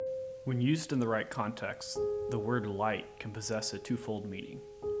When used in the right context, the word light can possess a twofold meaning.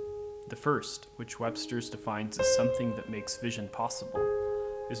 The first, which Webster's defines as something that makes vision possible,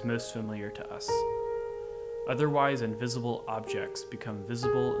 is most familiar to us. Otherwise invisible objects become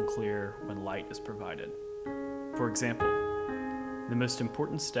visible and clear when light is provided. For example, the most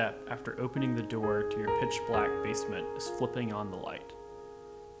important step after opening the door to your pitch-black basement is flipping on the light,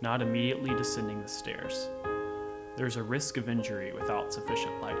 not immediately descending the stairs. There's a risk of injury without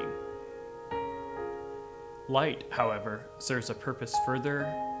sufficient lighting. Light, however, serves a purpose further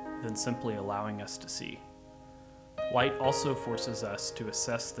than simply allowing us to see. Light also forces us to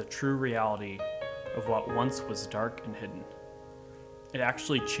assess the true reality of what once was dark and hidden. It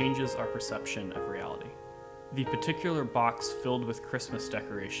actually changes our perception of reality. The particular box filled with Christmas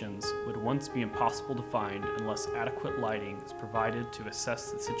decorations would once be impossible to find unless adequate lighting is provided to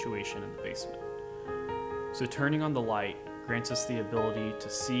assess the situation in the basement. So turning on the light grants us the ability to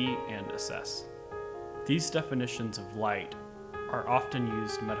see and assess. These definitions of light are often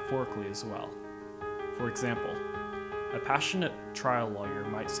used metaphorically as well. For example, a passionate trial lawyer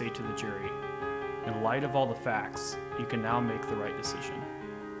might say to the jury, "In light of all the facts, you can now make the right decision."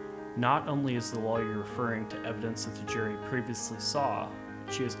 Not only is the lawyer referring to evidence that the jury previously saw,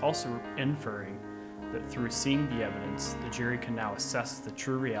 she is also inferring that through seeing the evidence, the jury can now assess the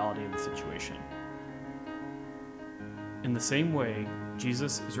true reality of the situation. In the same way,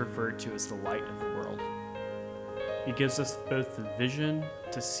 Jesus is referred to as the light of the world. He gives us both the vision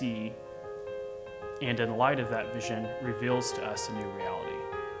to see, and in light of that vision, reveals to us a new reality.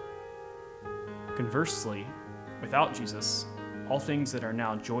 Conversely, without Jesus, all things that are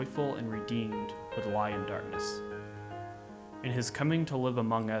now joyful and redeemed would lie in darkness. In his coming to live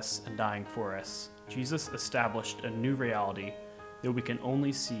among us and dying for us, Jesus established a new reality that we can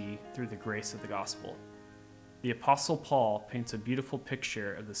only see through the grace of the gospel. The Apostle Paul paints a beautiful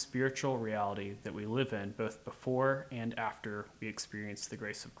picture of the spiritual reality that we live in both before and after we experience the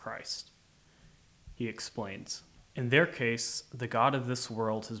grace of Christ. He explains, "In their case, the God of this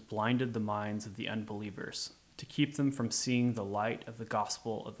world has blinded the minds of the unbelievers to keep them from seeing the light of the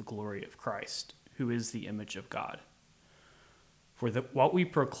gospel of the glory of Christ, who is the image of God. For what we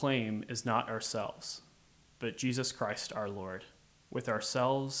proclaim is not ourselves, but Jesus Christ our Lord, with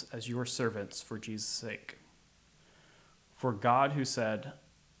ourselves as your servants for Jesus' sake. For God, who said,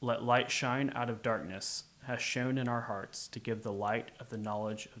 'Let light shine out of darkness,' has shone in our hearts to give the light of the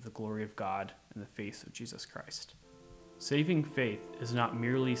knowledge of the glory of God in the face of Jesus Christ." Saving faith is not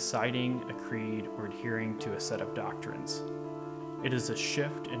merely citing a creed or adhering to a set of doctrines. It is a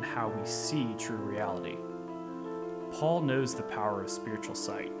shift in how we see true reality. Paul knows the power of spiritual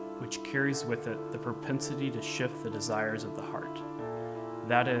sight, which carries with it the propensity to shift the desires of the heart.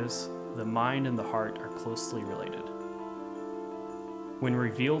 That is, the mind and the heart are closely related. When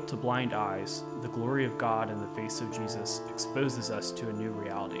revealed to blind eyes, the glory of God in the face of Jesus exposes us to a new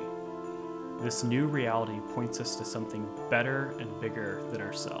reality. This new reality points us to something better and bigger than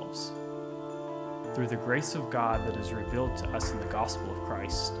ourselves. Through the grace of God that is revealed to us in the gospel of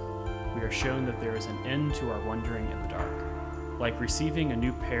Christ, we are shown that there is an end to our wandering in the dark. Like receiving a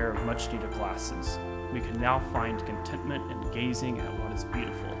new pair of much-needed glasses, we can now find contentment in gazing at what is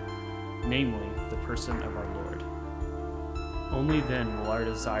beautiful, namely the person of our Lord. Only then will our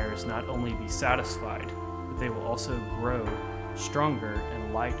desires not only be satisfied, but they will also grow stronger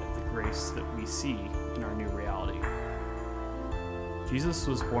in light of the grace that we see in our new reality. Jesus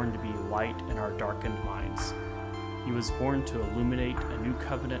was born to be light in our darkened minds. He was born to illuminate a new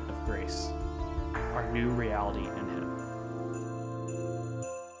covenant of grace, our new reality in him.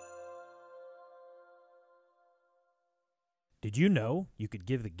 Did you know you could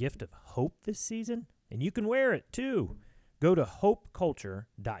give the gift of hope this season? And you can wear it too. Go to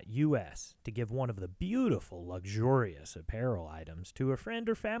hopeculture.us to give one of the beautiful, luxurious apparel items to a friend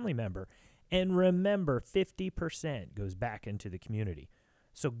or family member. And remember, 50% goes back into the community.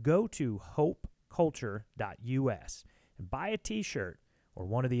 So go to hopeculture.us and buy a t-shirt or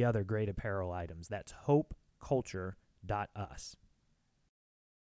one of the other great apparel items. That's hopeculture.us.